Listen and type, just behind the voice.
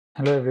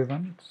Hello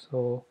everyone,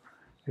 so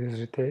this is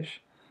Ritesh.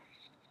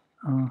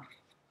 Uh,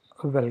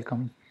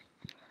 Welcome.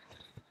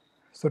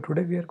 So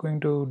today we are going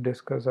to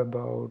discuss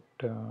about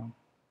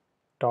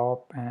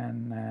top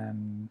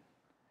and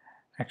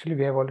actually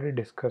we have already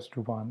discussed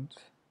once,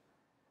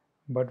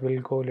 but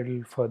we'll go a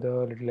little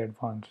further, a little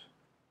advanced.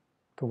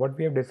 So what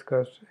we have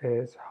discussed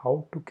is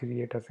how to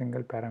create a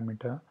single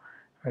parameter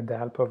with the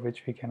help of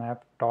which we can have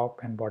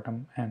top and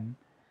bottom n,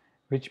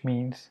 which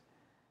means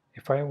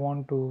if I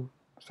want to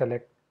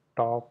select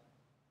top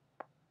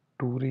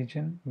 2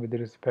 region with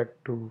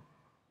respect to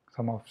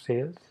sum of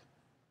sales,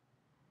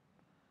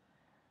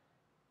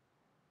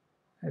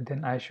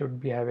 then I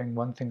should be having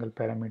one single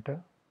parameter,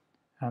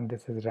 and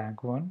this is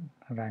rank 1,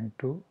 rank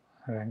 2,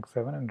 rank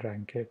 7 and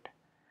rank 8.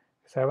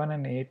 7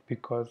 and 8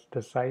 because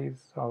the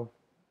size,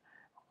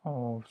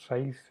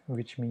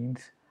 which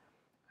means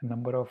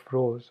number of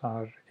rows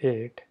are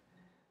 8,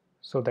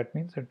 so that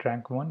means that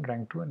rank 1,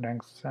 rank 2 and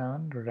rank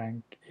 7,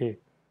 rank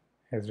 8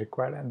 is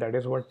required, and that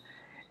is what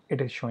it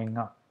is showing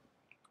up.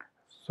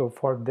 So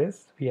for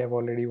this we have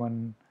already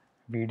one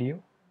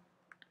video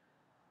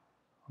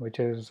which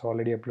is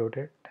already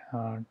uploaded,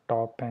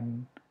 top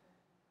and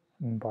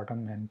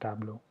bottom and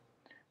Tableau.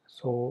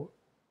 So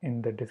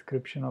in the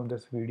description of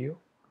this video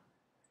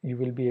you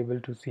will be able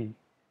to see,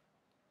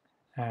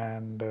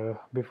 and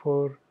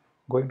before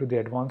going to the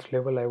advanced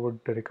level I would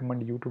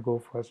recommend you to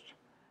go first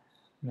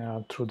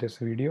through this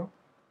video,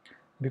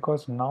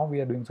 because now we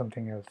are doing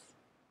something else.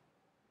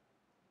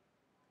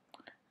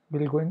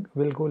 We'll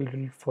go a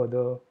little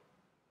further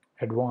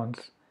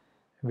advanced,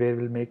 where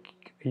we'll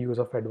make use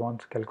of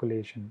advanced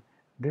calculation.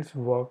 This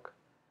work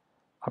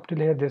up till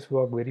here, this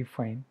work very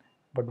fine,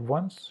 but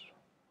once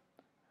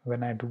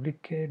when I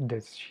duplicate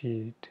this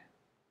sheet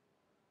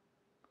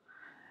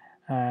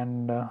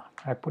and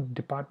I put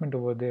department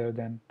over there,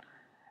 then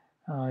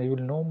you will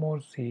no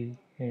more see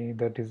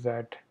the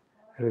desired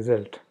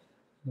result,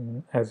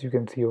 as you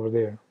can see over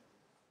there.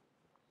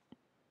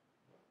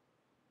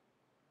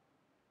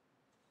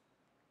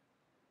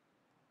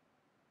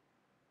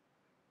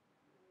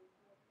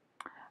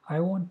 I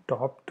want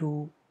top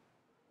 2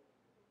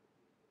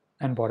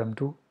 and bottom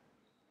 2,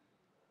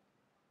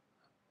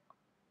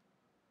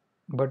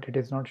 but it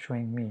is not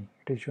showing me,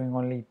 it is showing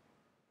only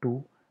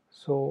 2.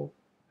 So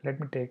let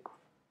me take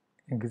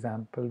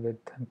example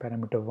with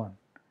parameter 1.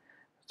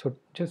 So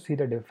just see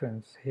the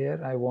difference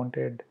here. I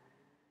wanted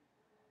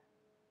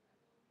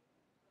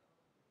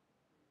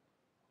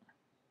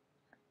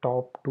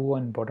top 2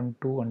 and bottom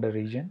 2 under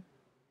region.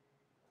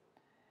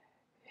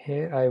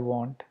 Here I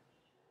want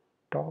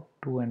top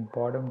 2 and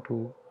bottom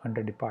 2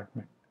 under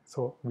department.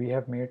 So we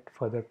have made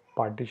further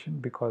partition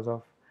because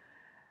of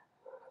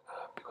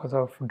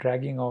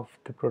dragging of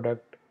the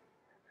product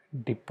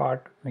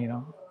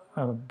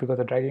because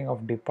of dragging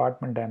of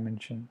department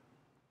dimension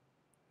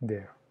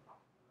there.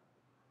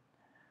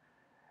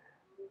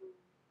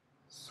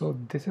 So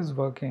this is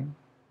working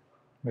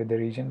with the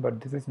region, but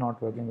this is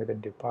not working with the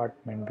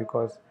department,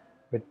 because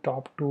with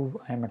top 2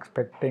 I am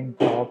expecting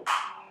top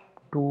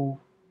 2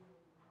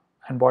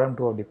 and bottom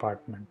 2 of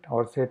department,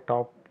 or say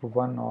top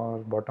 1 or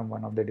bottom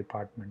 1 of the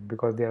department,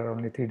 because there are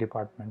only 3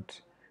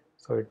 departments,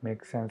 so it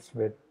makes sense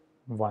with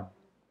 1.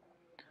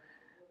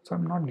 So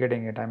I'm not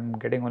getting it. I'm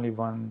getting only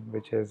one,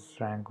 which is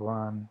rank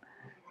 1,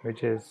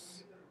 which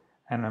is,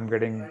 and I'm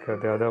getting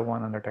the other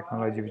one on the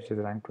technology, which is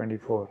rank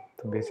 24.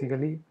 So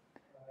basically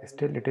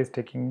still it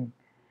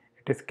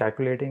is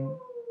calculating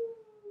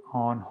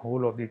on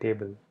whole of the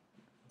table,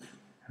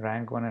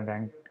 rank 1 and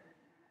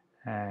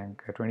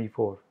rank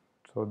 24.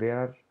 So they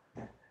are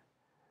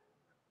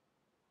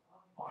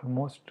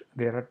almost,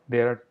 there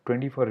are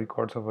 24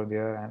 records over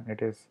there, and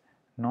it is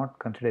not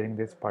considering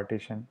this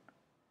partition,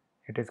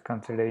 it is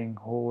considering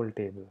whole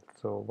table.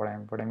 So what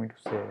I mean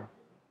to say,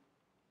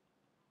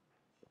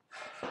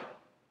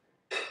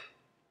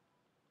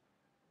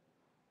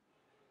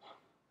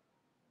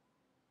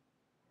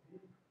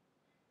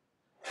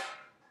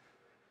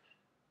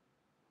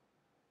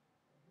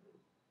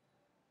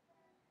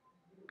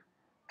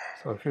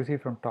 so if you see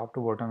from top to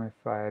bottom,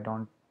 if I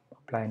don't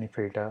apply any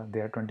filter,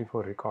 there are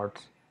 24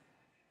 records.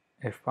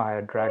 If I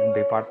drag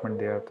department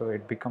there, so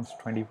it becomes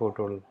 24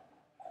 total.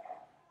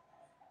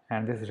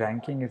 And this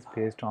ranking is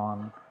based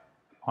on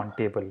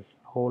table,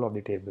 whole of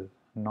the table,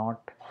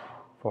 not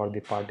for the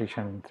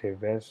partition, say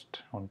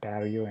West,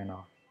 Ontario and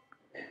all.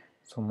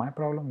 So my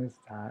problem is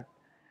that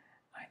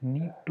I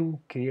need to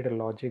create a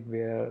logic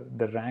where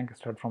the rank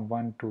start from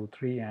 1 2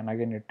 3, and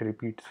again it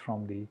repeats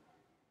from the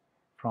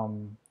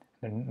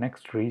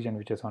next region,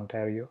 which is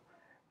Ontario.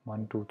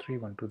 1 2 3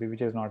 1 2 3,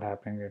 which is not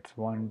happening. It's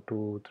 1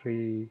 2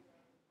 3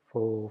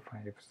 4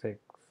 5 6.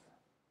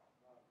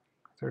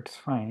 So it's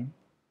fine.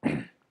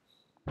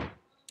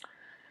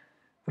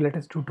 So let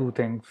us do two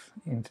things.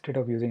 Instead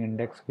of using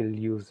index, we'll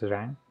use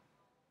rank.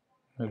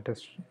 Let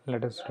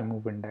us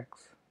remove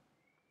index.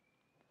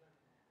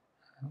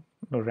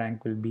 The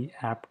rank will be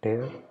apt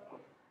here.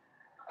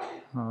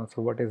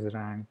 So what is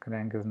rank?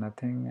 Rank is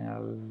nothing.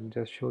 I'll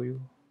just show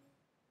you.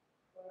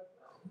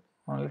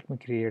 Let me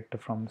create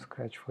from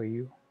scratch for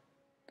you.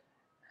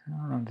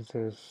 This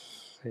is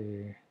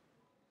a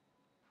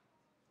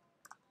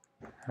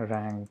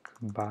rank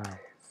by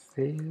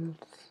sales,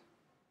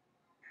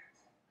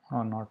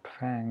 or not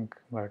rank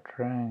but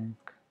rank,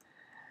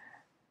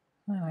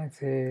 and I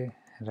say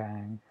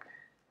rank.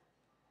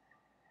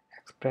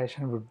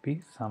 Expression would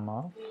be sum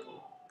of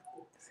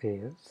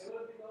sales.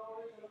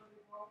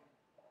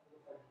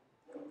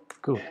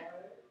 Cool,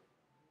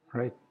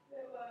 right?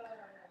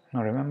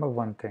 Now remember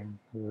one thing,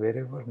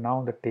 wherever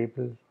now the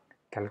table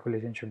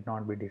calculation should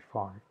not be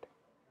default,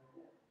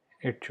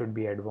 it should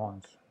be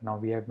advanced. Now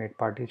we have made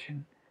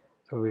partition,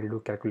 so we'll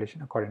do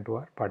calculation according to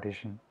our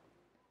partition.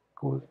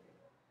 Cool.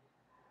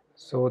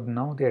 So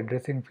now the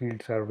addressing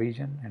fields are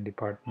region and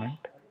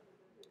department.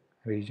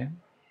 Region,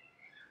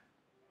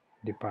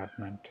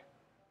 department.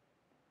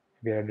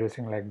 We are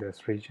addressing like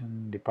this,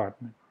 region,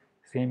 department.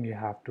 Same you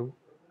have to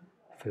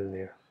fill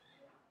there.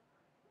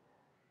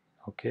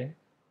 Okay.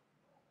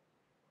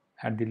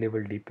 At the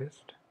level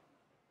deepest,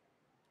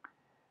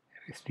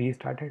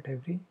 restart at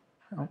every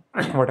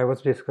what I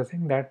was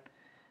discussing, that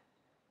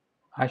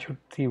I should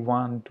see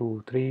 1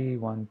 2 3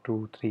 1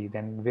 2 3,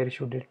 then where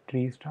should it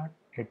restart?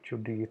 It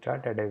should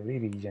restart at every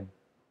region.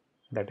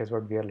 That is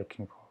what we are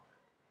looking for.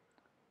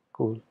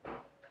 Cool.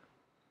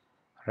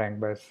 Rank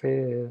by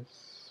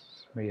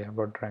sales, we have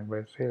got rank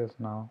by sales.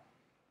 Now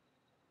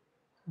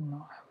I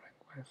have rank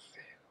by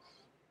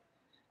sales.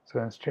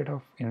 So instead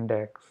of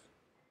index,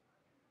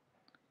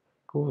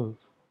 cool,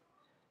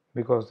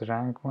 because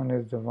rank 1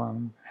 is the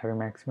one having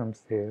maximum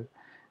sale,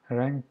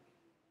 rank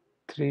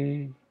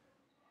 3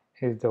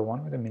 is the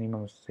one with the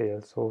minimum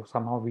sales. So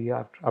somehow we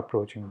are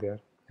approaching there.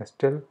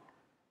 Still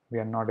we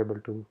are not able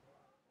to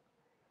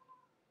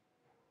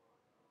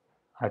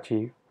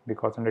achieve,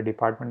 because under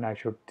department I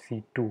should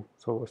see 2,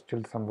 so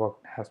still some work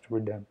has to be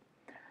done.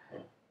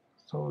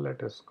 So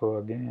let us go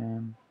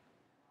again.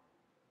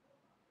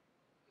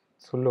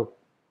 So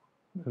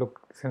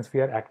look, since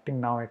we are acting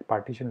now at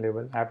partition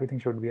level, everything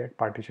should be at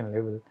partition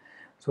level.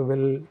 So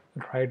we'll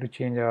try to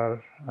change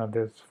our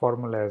this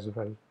formula as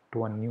well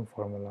to a new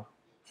formula.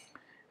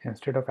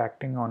 Instead of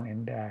acting on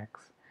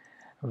index,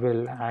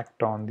 we'll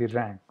act on the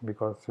rank,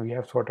 because we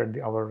have sorted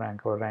our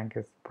rank. Our rank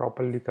is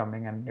properly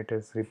coming and it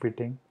is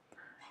repeating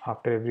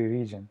after every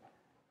region.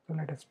 So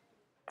let us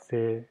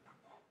say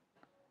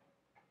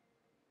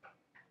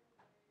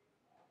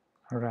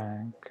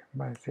rank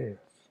by sales.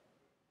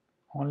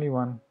 Only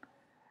one.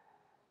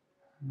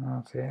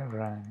 Now say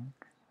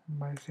rank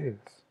by sales.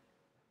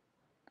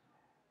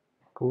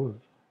 Cool.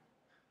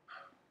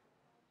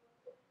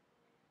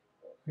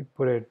 We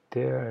put it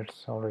there,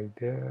 it's already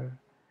there.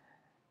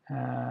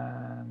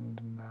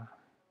 And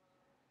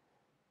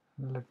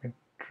let me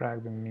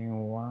drag the new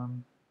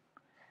one.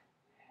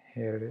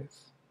 Here it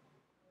is.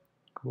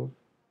 Cool.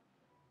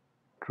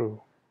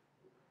 True.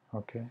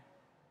 Okay.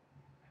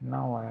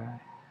 Now I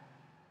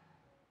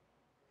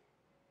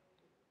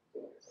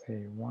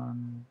say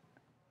 1,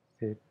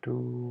 say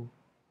 2.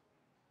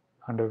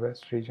 Under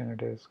west region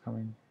it is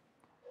coming.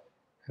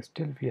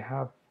 Still we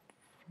have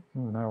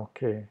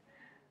okay.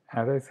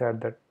 As I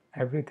said that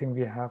everything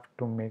we have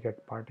to make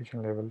at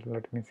partition level.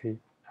 Let me see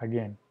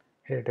again.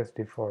 Here it is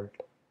default.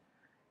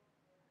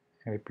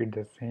 Repeat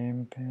the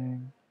same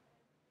thing.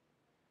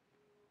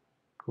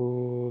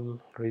 Cool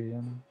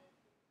region.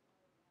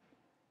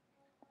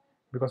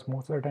 Because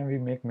most of the time we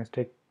make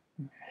mistake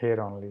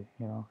here only,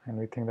 and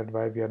we think that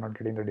why we are not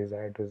getting the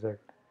desired result.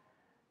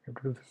 We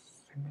have to do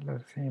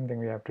the same thing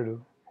we have to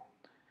do.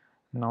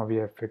 Now we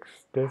have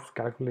fixed this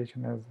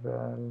calculation as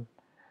well.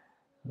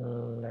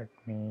 Let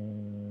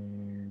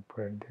me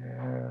put it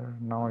there.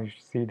 Now you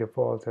see the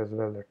false as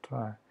well. Let's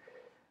try.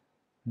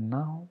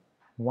 Now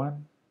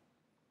 1,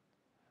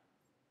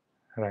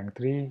 rank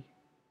 3,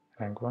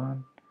 rank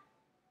 1,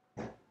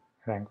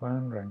 rank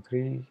 1, rank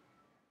 3,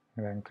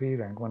 rank 3,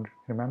 rank 1.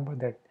 Remember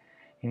that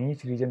in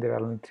each region there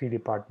are only 3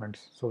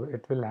 departments, so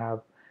it will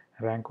have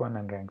rank 1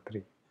 and rank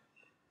 3.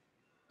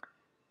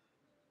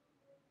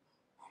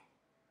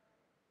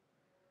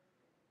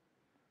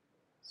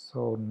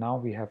 So now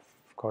we have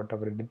got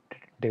our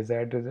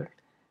desired result.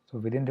 So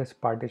within this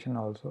partition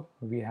also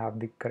we have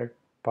the correct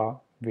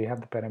we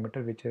have the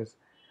parameter which is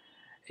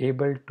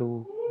able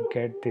to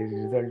get the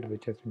result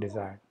which is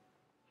desired.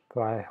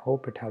 So I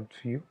hope it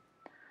helps you.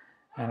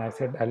 And I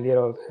said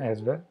earlier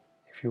as well,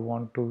 if you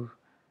want to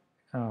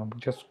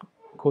just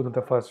go to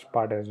the first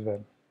part as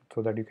well,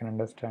 so that you can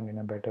understand in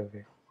a better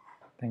way.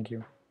 Thank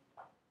you.